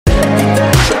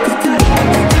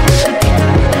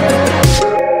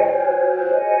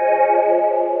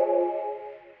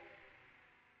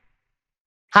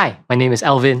Hi, my name is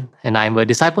Alvin, and I'm a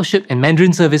discipleship and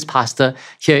Mandarin service pastor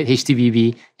here at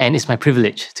HTBB, and it's my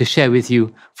privilege to share with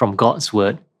you from God's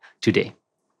Word today.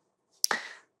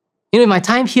 In my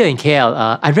time here in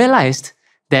KL, I realized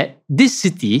that this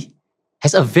city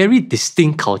has a very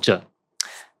distinct culture.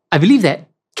 I believe that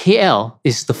KL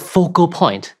is the focal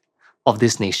point of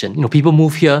this nation. People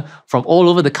move here from all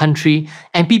over the country,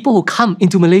 and people who come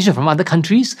into Malaysia from other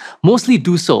countries mostly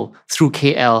do so through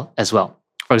KL as well.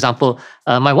 For example,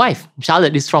 my wife,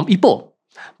 Charlotte, is from Ipoh,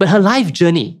 but her life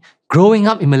journey growing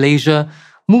up in Malaysia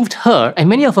moved her and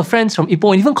many of her friends from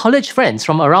Ipoh and even college friends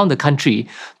from around the country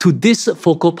to this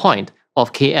focal point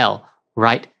of KL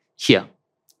right here.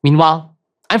 Meanwhile,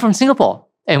 I'm from Singapore,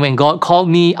 and when God called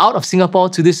me out of Singapore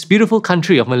to this beautiful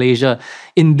country of Malaysia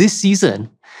in this season,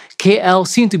 KL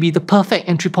seemed to be the perfect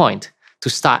entry point to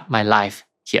start my life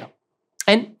here.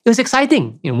 And it was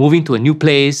exciting, moving to a new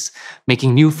place,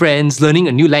 making new friends, learning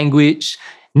a new language,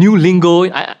 new lingo.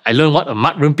 I learned what a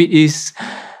mat rempit is.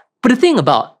 But the thing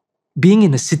about being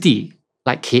in a city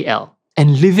like KL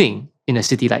and living in a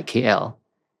city like KL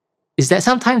is that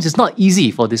sometimes it's not easy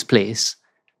for this place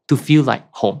to feel like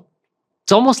home.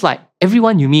 It's almost like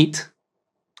everyone you meet,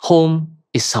 home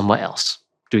is somewhere else.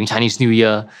 During Chinese New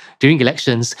Year, during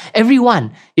elections,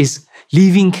 everyone is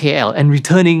leaving KL and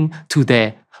returning to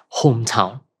their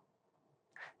hometown.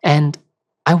 And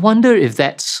I wonder if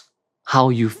that's how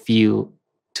you feel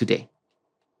today.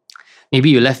 Maybe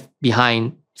you left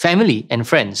behind family and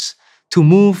friends to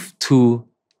move to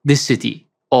this city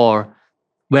or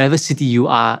wherever city you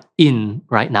are in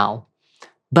right now.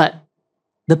 But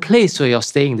the place where you're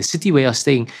staying, the city where you're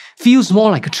staying, feels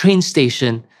more like a train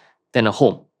station than a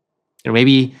home.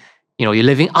 Maybe you're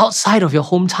living outside of your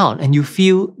hometown and you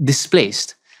feel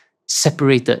displaced,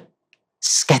 separated,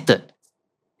 scattered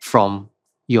from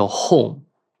your home,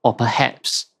 or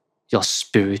perhaps your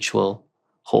spiritual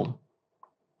home.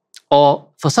 Or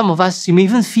for some of us, you may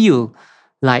even feel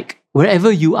like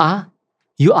wherever you are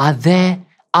there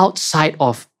outside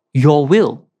of your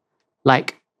will,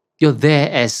 like you're there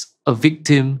as a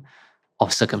victim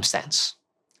of circumstance.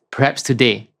 Perhaps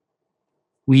today,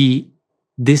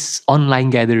 this online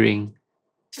gathering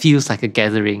feels like a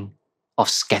gathering of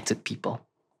scattered people.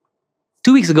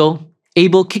 2 weeks ago,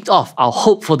 Abel kicked off our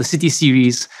Hope for the City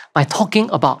series by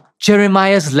talking about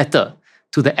Jeremiah's letter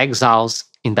to the exiles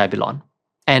in Babylon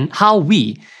and how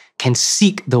we can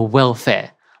seek the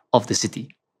welfare of the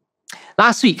city.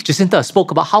 Last week, Jacinta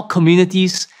spoke about how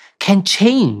communities can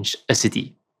change a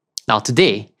city. Now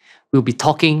today, we'll be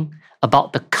talking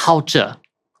about the culture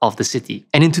of the city.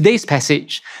 And in today's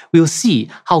passage, we'll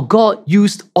see how God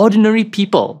used ordinary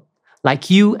people like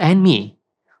you and me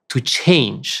to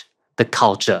change the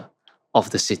culture of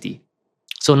the city.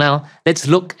 So now, let's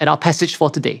look at our passage for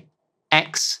today.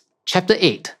 Acts chapter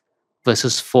 8,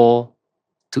 verses 4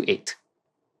 to 8.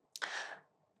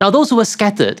 Now those who were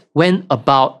scattered went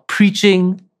about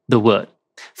preaching the word.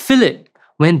 Philip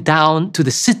went down to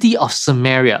the city of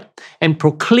Samaria and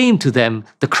proclaimed to them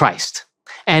the Christ.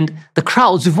 And the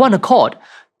crowds, with one accord,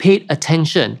 paid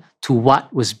attention to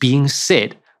what was being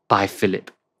said by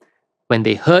Philip when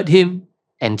they heard him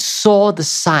and saw the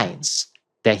signs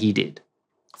that he did.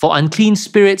 For unclean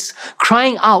spirits,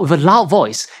 crying out with a loud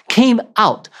voice, came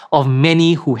out of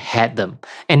many who had them,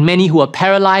 and many who were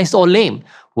paralyzed or lame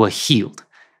were healed.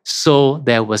 So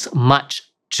there was much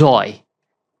joy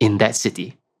in that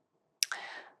city.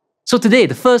 So today,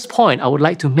 the first point I would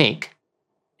like to make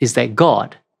is that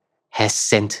God has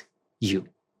sent you.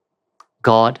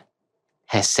 God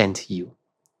has sent you.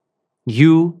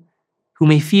 You who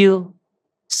may feel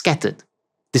scattered,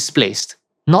 displaced,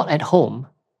 not at home,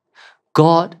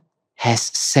 God has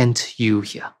sent you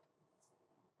here.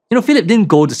 Philip didn't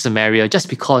go to Samaria just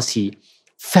because he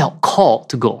felt called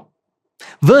to go.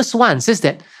 Verse 1 says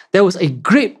that there was a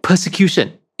great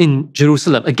persecution in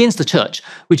Jerusalem against the church,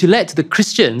 which led to the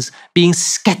Christians being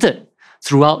scattered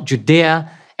throughout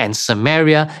Judea and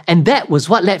Samaria. And that was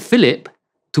what led Philip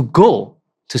to go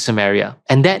to Samaria.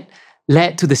 And that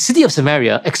led to the city of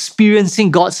Samaria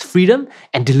experiencing God's freedom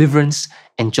and deliverance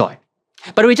and joy.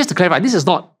 By the way, just to clarify, this is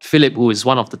not Philip who is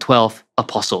one of the 12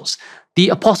 apostles. The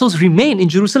apostles remained in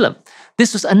Jerusalem.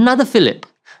 This was another Philip,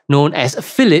 known as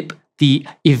Philip the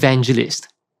evangelist.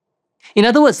 In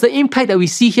other words, the impact that we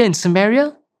see here in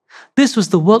Samaria, this was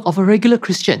the work of a regular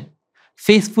Christian,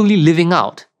 faithfully living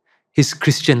out his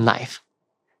Christian life.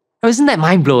 Now, isn't that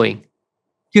mind-blowing?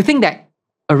 You think that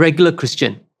a regular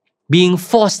Christian being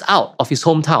forced out of his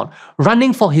hometown,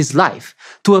 running for his life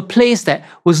to a place that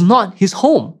was not his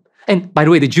home. And by the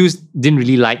way, the Jews didn't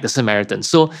really like the Samaritans,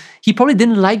 so he probably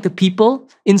didn't like the people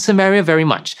in Samaria very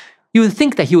much. You would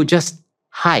think that he would just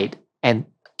hide and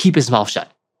keep his mouth shut.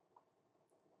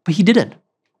 But he didn't.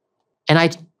 And I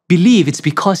believe it's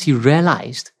because he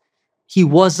realized he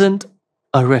wasn't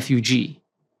a refugee.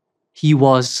 He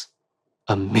was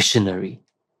a missionary.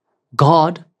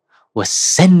 God was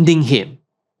sending him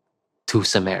to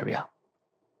Samaria.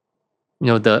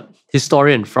 The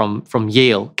historian from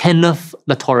Yale, Kenneth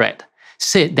LaTourette,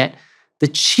 said that the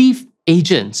chief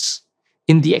agents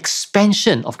in the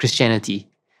expansion of Christianity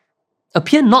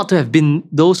appear not to have been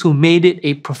those who made it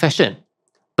a profession,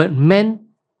 but men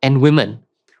and women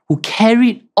who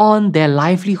carried on their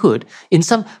livelihood in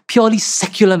some purely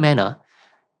secular manner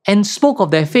and spoke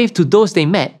of their faith to those they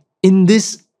met in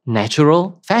this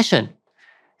natural fashion.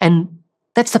 And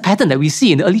that's the pattern that we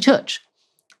see in the early church.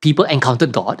 People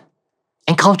encountered God,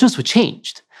 and cultures were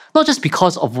changed, not just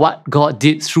because of what God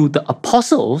did through the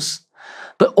apostles,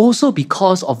 but also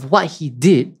because of what he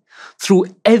did through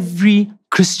every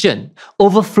Christian,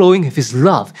 overflowing with his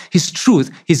love, his truth,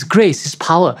 his grace, his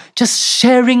power, just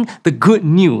sharing the good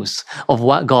news of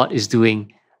what God is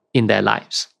doing in their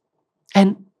lives.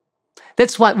 And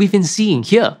that's what we've been seeing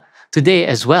here today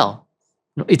as well.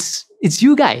 It's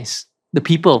you guys, the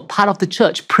people, part of the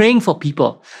church, praying for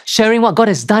people, sharing what God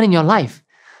has done in your life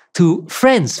to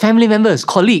friends, family members,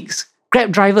 colleagues,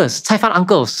 Grab drivers, Caifan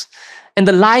uncles, and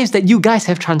the lives that you guys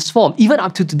have transformed, even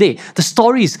up to today. The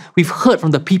stories we've heard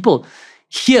from the people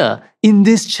here in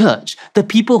this church, the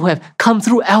people who have come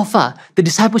through Alpha, the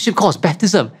discipleship course,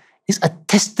 baptism, is a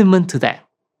testament to that.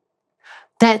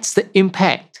 That's the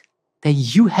impact that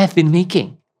you have been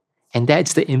making. And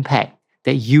that's the impact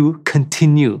that you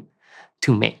continue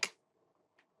to make.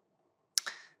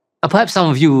 Now, perhaps some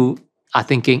of you are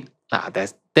thinking,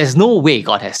 there's no way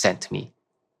God has sent me.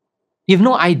 You have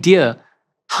no idea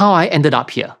how I ended up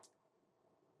here.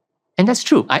 And that's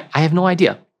true. I have no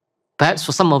idea. Perhaps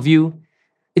for some of you,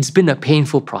 it's been a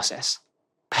painful process.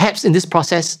 Perhaps in this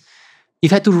process,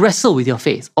 you've had to wrestle with your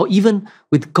faith or even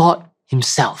with God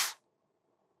himself.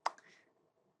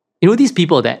 These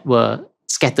people that were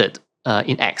scattered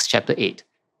in Acts chapter 8,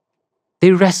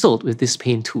 they wrestled with this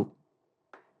pain too.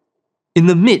 In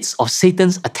the midst of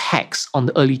Satan's attacks on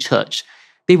the early church,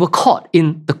 they were caught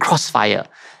in the crossfire.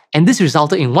 And this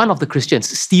resulted in one of the Christians,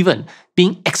 Stephen,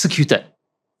 being executed.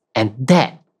 And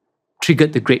that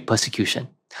triggered the great persecution.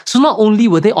 So not only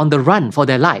were they on the run for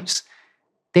their lives,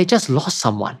 they just lost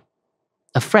someone,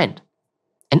 a friend,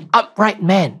 an upright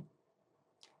man.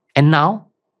 And now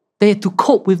they had to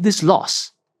cope with this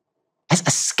loss as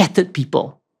a scattered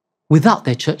people without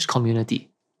their church community.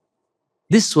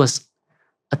 This was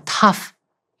a tough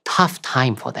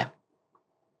time for them.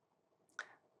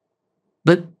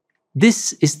 But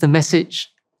this is the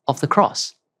message of the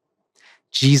cross.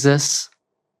 Jesus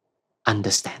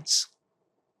understands.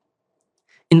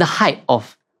 In the height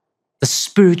of the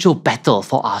spiritual battle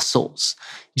for our souls,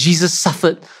 Jesus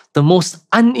suffered the most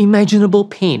unimaginable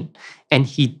pain, and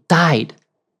he died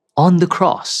on the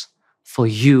cross for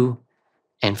you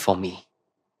and for me.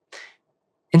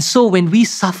 And so when we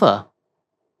suffer,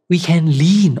 we can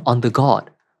lean on the God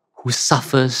who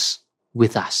suffers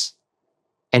with us.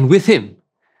 And with him,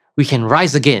 we can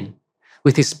rise again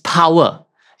with his power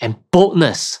and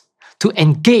boldness to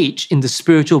engage in the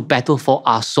spiritual battle for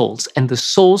our souls and the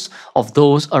souls of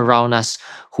those around us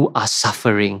who are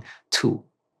suffering too.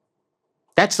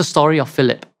 That's the story of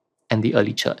Philip and the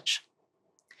early church.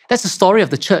 That's the story of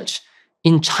the church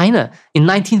in China in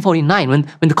 1949 when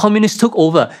the communists took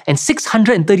over and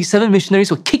 637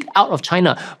 missionaries were kicked out of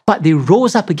China, but they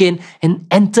rose up again and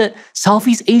entered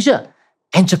Southeast Asia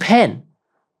and Japan.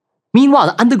 Meanwhile,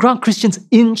 the underground Christians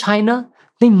in China,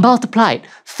 they multiplied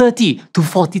 30 to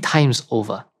 40 times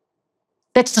over.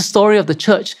 That's the story of the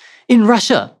church in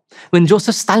Russia when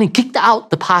Joseph Stalin kicked out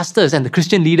the pastors and the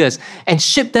Christian leaders and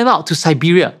shipped them out to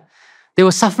Siberia. They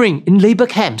were suffering in labor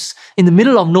camps in the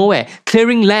middle of nowhere,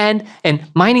 clearing land and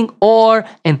mining ore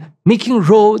and making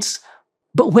roads.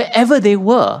 But wherever they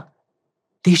were,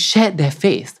 they shared their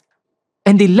faith.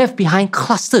 And they left behind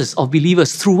clusters of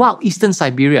believers throughout eastern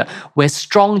Siberia, where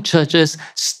strong churches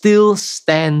still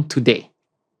stand today.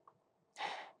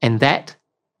 And that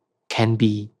can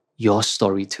be your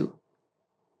story too.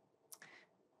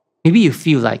 Maybe you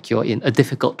feel like you're in a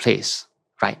difficult place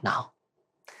right now.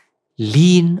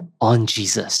 Lean on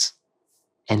Jesus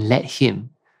and let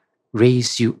him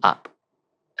raise you up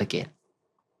again.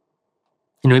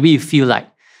 Maybe you feel like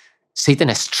Satan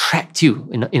has trapped you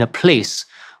in a place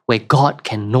where God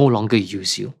can no longer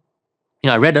use you.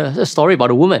 I read a story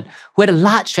about a woman who had a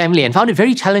large family and found it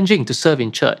very challenging to serve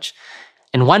in church.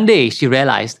 And one day she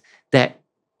realized that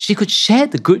she could share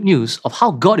the good news of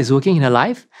how God is working in her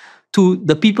life to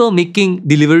the people making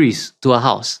deliveries to her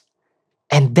house.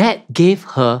 And that gave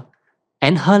her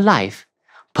and her life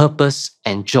purpose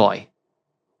and joy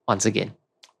once again.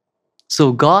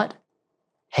 So God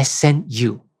has sent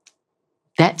you.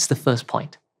 That's the first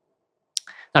point.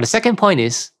 Now, the second point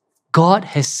is God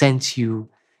has sent you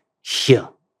here.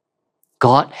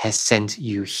 God has sent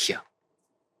you here.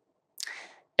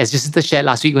 As Jacinta shared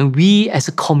last week, when we as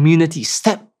a community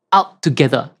step out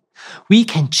together, we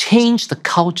can change the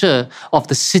culture of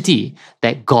the city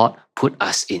that God put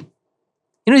us in.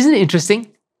 Isn't it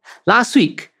interesting? Last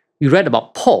week, we read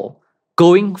about Paul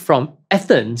going from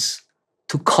Athens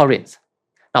to Corinth.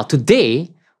 Now, today,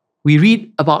 we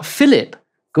read about Philip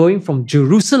going from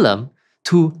Jerusalem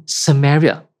to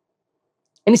Samaria.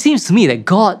 And it seems to me that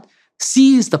God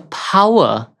sees the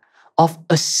power of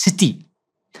a city,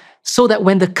 so that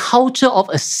when the culture of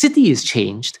a city is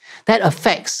changed, that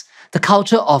affects the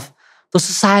culture of the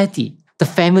society, the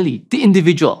family, the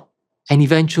individual, and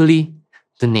eventually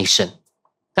the nation.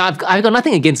 Now, I've got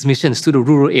nothing against missions to the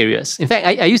rural areas. In fact,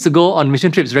 I used to go on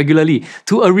mission trips regularly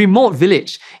to a remote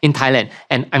village in Thailand,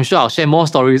 and I'm sure I'll share more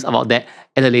stories about that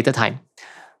at a later time.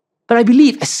 But I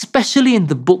believe, especially in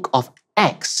the book of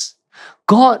Acts,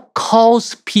 God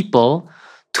calls people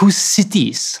to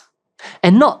cities,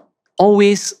 and not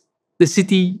always the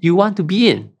city you want to be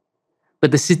in,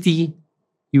 but the city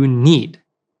you need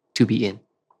to be in.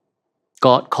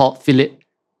 God called Philip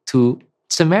to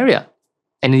Samaria.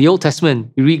 And in the Old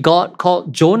Testament, we read God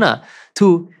called Jonah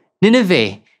to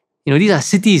Nineveh. These are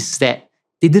cities that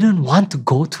they didn't want to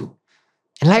go to.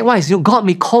 And likewise, God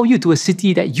may call you to a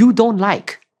city that you don't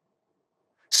like,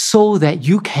 so that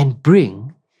you can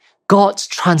bring God's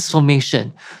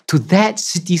transformation to that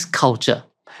city's culture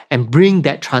and bring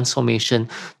that transformation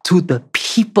to the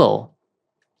people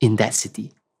in that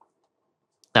city.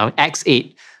 Now, in Acts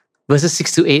 8, verses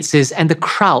 6-8 says, "And the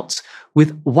crowds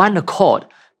with one accord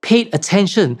paid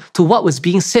attention to what was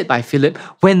being said by Philip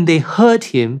when they heard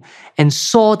him and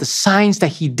saw the signs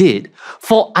that he did.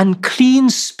 For unclean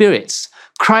spirits,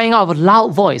 crying out with a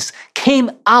loud voice,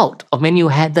 came out of many who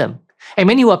had them. And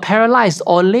many who were paralyzed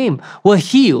or lame were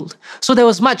healed. So there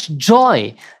was much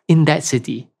joy in that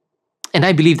city." And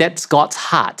I believe that's God's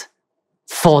heart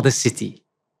for the city.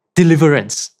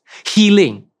 Deliverance,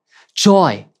 healing,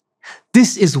 joy.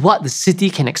 This is what the city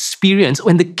can experience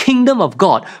when the kingdom of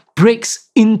God breaks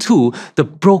into the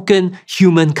broken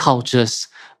human cultures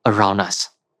around us.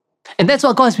 And that's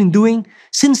what God has been doing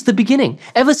since the beginning.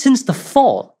 Ever since the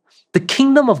fall, the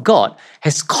kingdom of God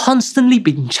has constantly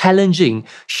been challenging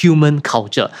human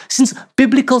culture. Since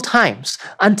biblical times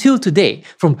until today,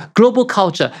 from global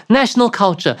culture, national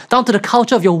culture, down to the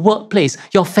culture of your workplace,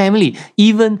 your family,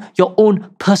 even your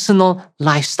own personal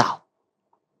lifestyle.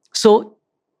 So,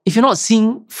 if you're not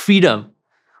seeing freedom,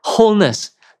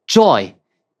 wholeness, joy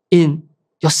in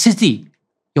your city,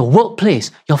 your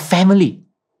workplace, your family,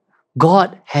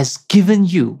 God has given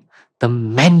you the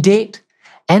mandate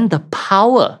and the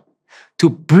power to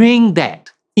bring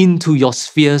that into your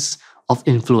spheres of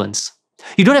influence.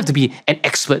 You don't have to be an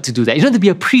expert to do that. You don't have to be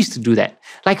a priest to do that.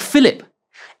 Like Philip,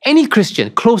 any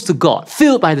Christian close to God,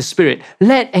 filled by the Spirit,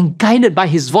 led and guided by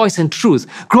His voice and truth,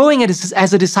 growing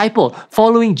as a disciple,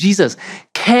 following Jesus,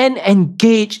 can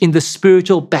engage in the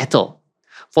spiritual battle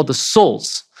for the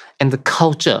souls and the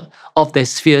culture of their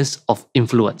spheres of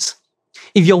influence.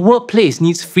 If your workplace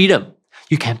needs freedom,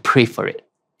 you can pray for it.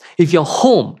 If your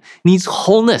home needs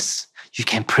wholeness, you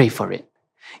can pray for it.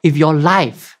 If your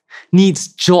life needs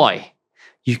joy,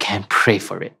 you can pray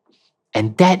for it.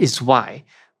 And that is why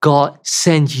God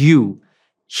sent you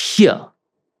here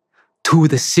to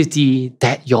the city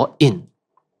that you're in,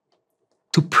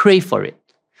 to pray for it,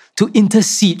 to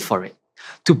intercede for it,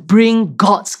 to bring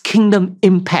God's kingdom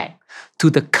impact to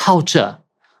the culture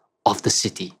of the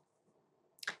city.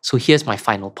 So here's my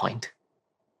final point.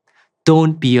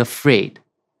 Don't be afraid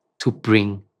to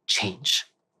bring change.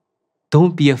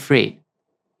 Don't be afraid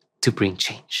to bring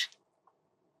change.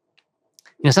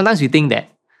 Sometimes we think that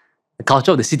the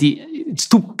culture of the city, it's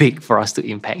too big for us to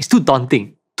impact. It's too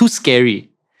daunting, too scary.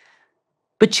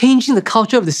 But changing the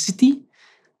culture of the city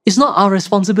is not our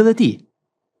responsibility.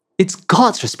 It's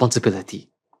God's responsibility.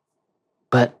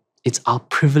 But it's our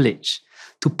privilege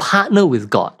to partner with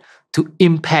God to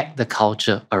impact the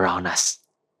culture around us.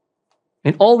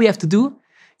 And all we have to do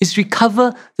is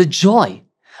recover the joy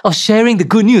of sharing the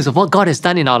good news of what God has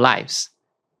done in our lives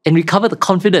and recover the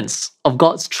confidence of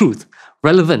God's truth,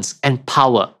 relevance, and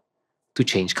power to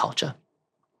change culture.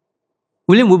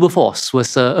 William Wilberforce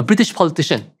was a British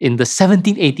politician in the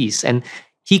 1780s, and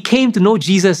he came to know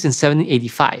Jesus in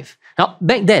 1785. Now,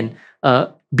 back then,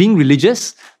 being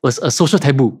religious was a social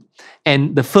taboo,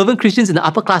 and the fervent Christians in the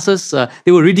upper classes,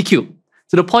 they were ridiculed.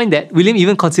 to the point that William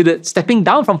even considered stepping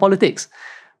down from politics.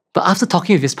 But after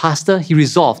talking with his pastor, he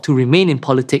resolved to remain in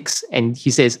politics, and he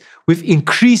says, with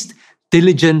increased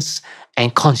diligence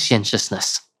and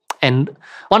conscientiousness. And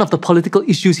one of the political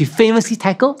issues he famously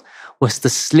tackled was the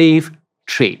slave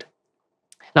trade.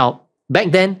 Now,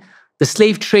 back then, the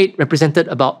slave trade represented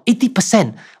about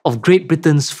 80% of Great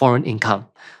Britain's foreign income.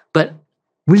 But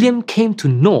William came to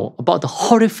know about the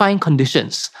horrifying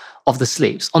conditions of the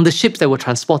slaves on the ships that were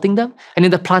transporting them and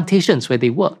in the plantations where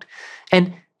they worked.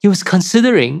 And he was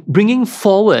considering bringing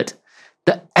forward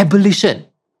the abolition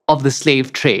of the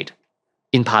slave trade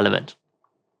in Parliament.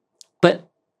 But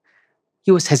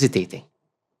he was hesitating.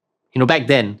 Back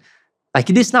then, like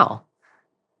it is now,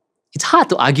 it's hard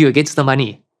to argue against the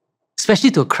money,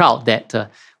 especially to a crowd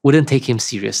that wouldn't take him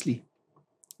seriously.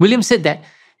 William said that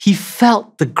he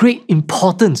felt the great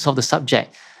importance of the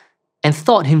subject and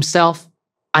thought himself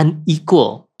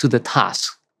unequal to the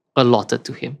task allotted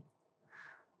to him.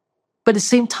 But at the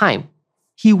same time,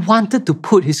 he wanted to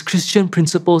put his Christian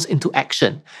principles into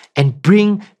action and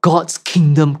bring God's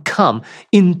kingdom come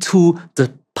into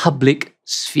the public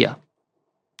sphere.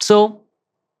 So,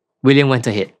 William went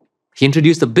ahead. He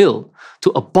introduced a bill to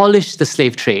abolish the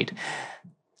slave trade,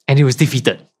 and he was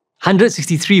defeated.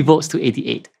 163 votes to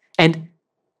 88. And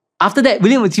after that,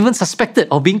 William was even suspected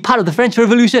of being part of the French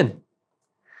Revolution.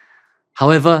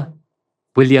 However,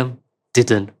 William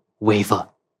didn't waver.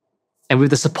 And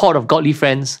with the support of godly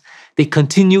friends, they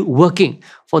continued working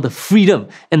for the freedom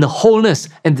and the wholeness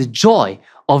and the joy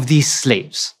of these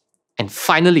slaves. And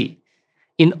finally,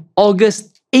 in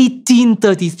August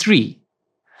 1833,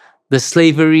 the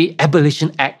Slavery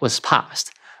Abolition Act was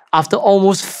passed after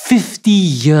almost 50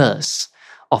 years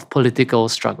of political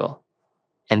struggle.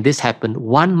 And this happened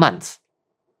 1 month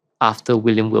after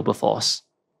William Wilberforce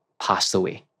passed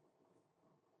away.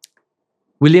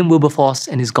 William Wilberforce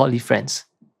and his godly friends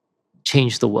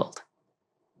changed the world.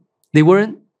 They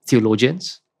weren't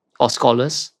theologians or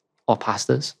scholars or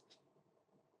pastors,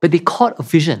 but they caught a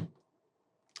vision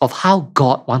of how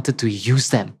God wanted to use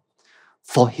them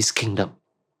for his kingdom.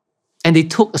 And they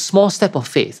took a small step of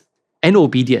faith and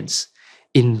obedience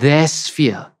in their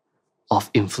sphere of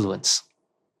influence.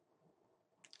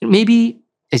 Maybe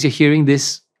as you're hearing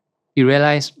this, you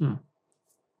realize,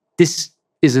 this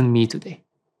isn't me today.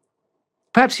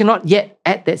 Perhaps you're not yet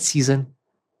at that season,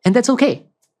 and that's okay.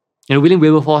 William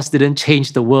Wilberforce didn't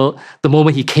change the world the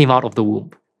moment he came out of the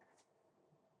womb.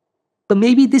 But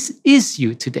maybe this is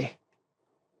you today.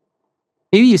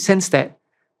 Maybe you sense that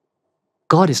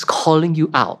God is calling you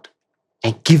out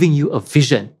and giving you a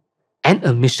vision and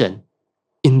a mission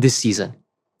in this season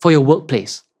for your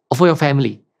workplace or for your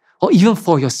family or even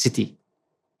for your city.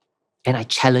 And I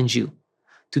challenge you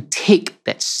to take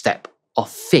that step of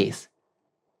faith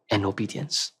and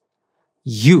obedience.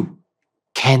 You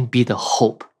can be the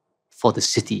hope for the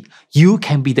city. You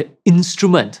can be the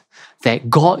instrument that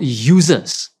God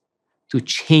uses to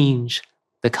change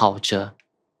the culture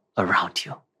around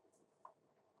you.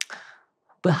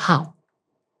 But how?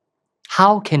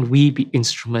 How can we be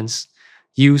instruments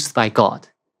used by God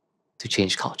to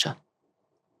change culture?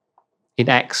 In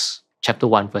Acts chapter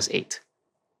 1, verse 8,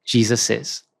 Jesus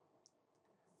says,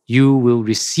 "You will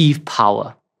receive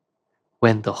power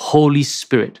when the Holy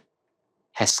Spirit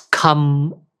has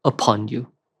come upon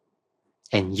you,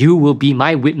 and you will be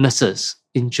my witnesses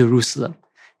in Jerusalem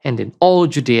and in all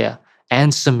Judea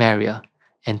and Samaria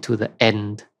and to the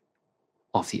end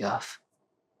of the earth."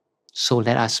 So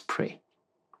let us pray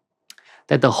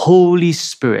that the Holy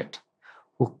Spirit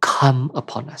will come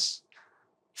upon us,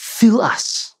 fill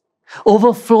us,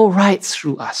 overflow right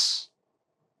through us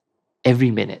every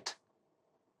minute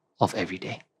of every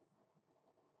day.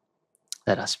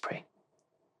 Let us pray.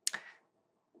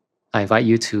 I invite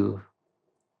you to,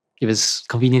 if it's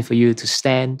convenient for you, to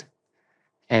stand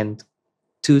and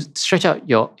to stretch out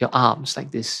your arms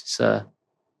like this,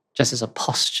 just as a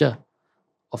posture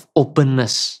of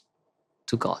openness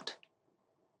to God,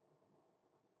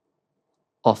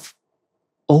 of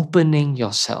opening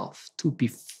yourself to be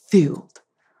filled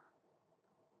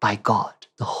by God,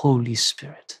 the Holy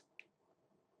Spirit,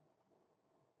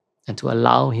 and to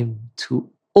allow Him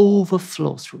to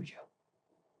overflow through you.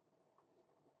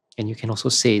 And you can also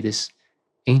say this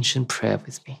ancient prayer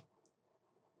with me.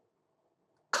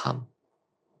 Come,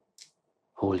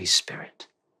 Holy Spirit.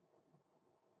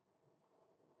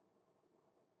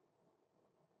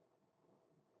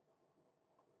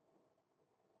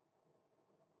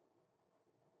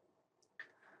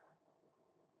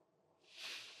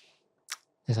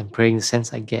 As I'm praying, the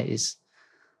sense I get is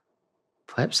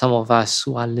perhaps some of us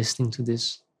who are listening to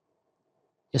this,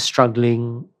 you're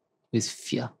struggling with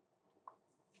fear.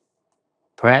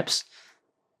 Perhaps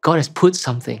God has put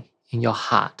something in your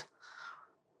heart,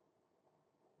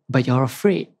 but you're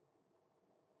afraid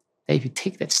that if you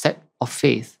take that step of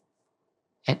faith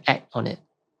and act on it,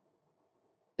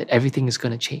 that everything is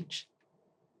going to change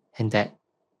and that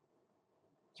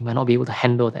you might not be able to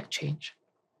handle that change.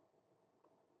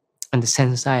 And the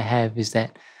sense I have is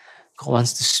that God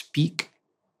wants to speak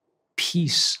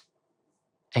peace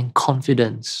and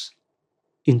confidence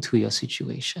into your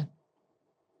situation.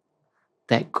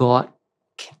 That God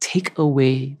can take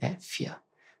away that fear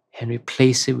and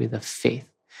replace it with a faith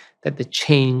that the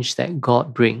change that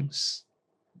God brings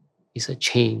is a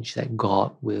change that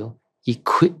God will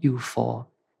equip you for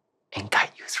and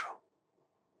guide you through.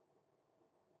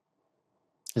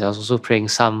 As I was also praying,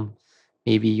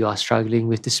 maybe you are struggling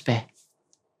with despair.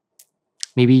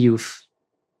 Maybe you've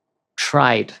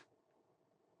tried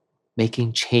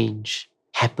making change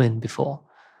happen before,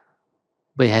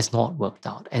 but it has not worked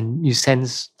out. And you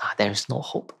sense, there is no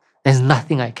hope. There's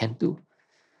nothing I can do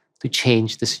to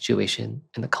change the situation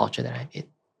and the culture that I'm in.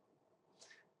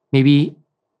 Maybe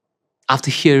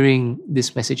after hearing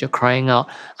this message, you're crying out,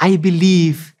 I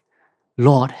believe,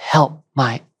 Lord, help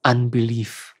my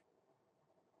unbelief.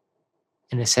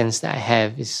 And the sense that I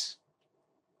have is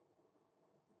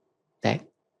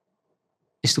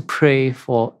to pray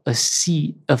for a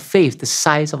seed, a faith the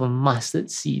size of a mustard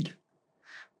seed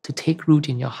to take root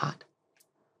in your heart.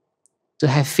 To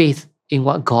have faith in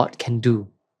what God can do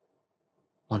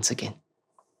once again.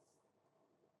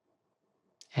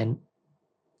 And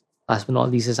last but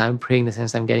not least, as I'm praying, the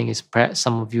sense I'm getting is perhaps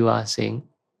some of you are saying,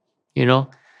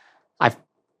 I've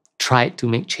tried to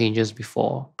make changes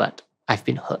before, but I've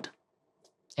been hurt.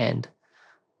 And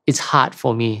it's hard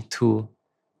for me to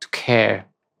care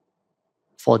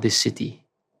for this city.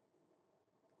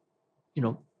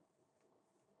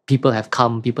 People have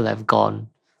come, people have gone.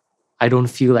 I don't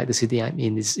feel like the city I'm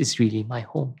in is really my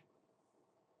home.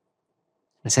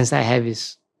 The sense that I have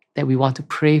is that we want to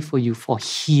pray for you for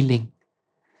healing,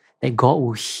 that God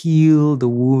will heal the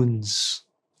wounds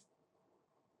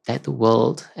that the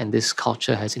world and this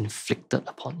culture has inflicted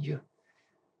upon you.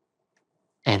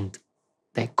 And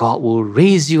that God will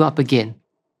raise you up again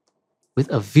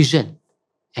with a vision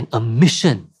and a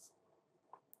mission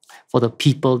for the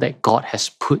people that God has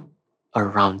put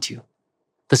around you,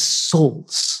 the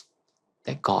souls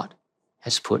that God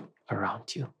has put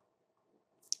around you.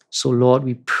 So Lord,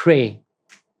 we pray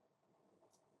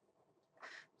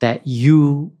that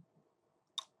you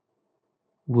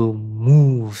will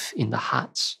move in the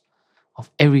hearts of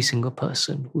every single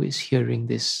person who is hearing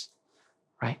this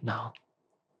right now.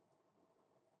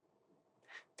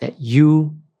 That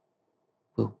you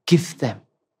will give them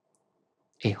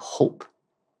a hope,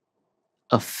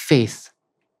 a faith,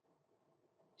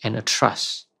 and a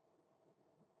trust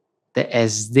that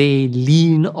as they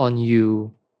lean on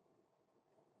you,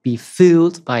 be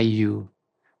filled by you,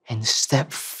 and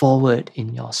step forward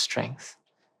in your strength,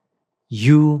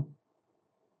 you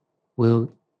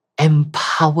will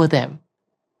empower them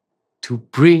to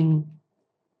bring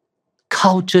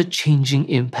culture-changing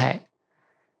impact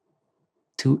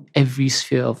to every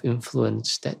sphere of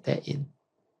influence that they're in.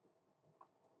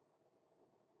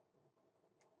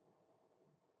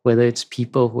 Whether it's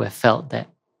people who have felt that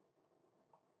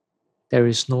there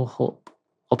is no hope,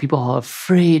 or people who are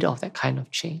afraid of that kind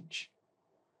of change,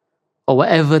 or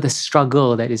whatever the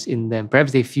struggle that is in them.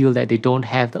 Perhaps they feel that they don't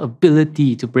have the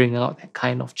ability to bring out that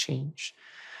kind of change.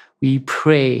 We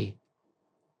pray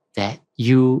that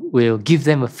you will give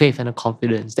them a faith and a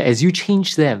confidence that as you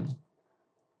change them,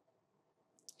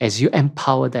 as you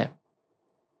empower them,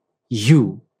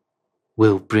 you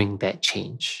will bring that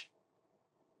change.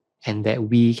 And that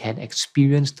we can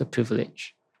experience the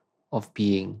privilege of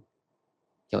being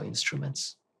your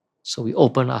instruments. So we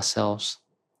open ourselves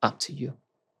up to you.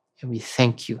 And we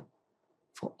thank you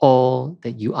for all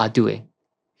that you are doing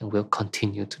and will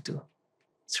continue to do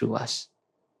through us.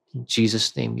 In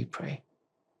Jesus' name we pray.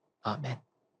 Amen.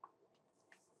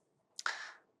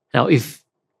 Now, if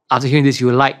after hearing this you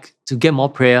would like to get more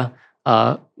prayer,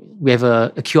 we have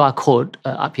a QR code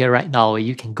up here right now where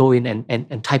you can go in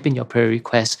and type in your prayer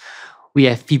request. We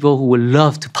have people who would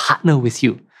love to partner with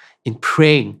you in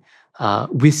praying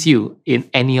with you in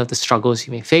any of the struggles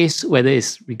you may face, whether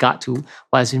it's regard to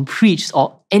what has been preached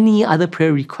or any other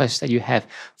prayer requests that you have.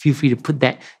 Feel free to put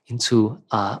that into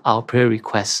our prayer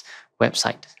requests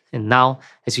website. And now,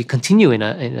 as we continue in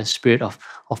a spirit of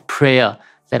prayer,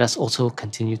 let us also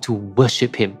continue to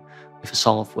worship Him with a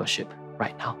song of worship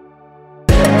right now.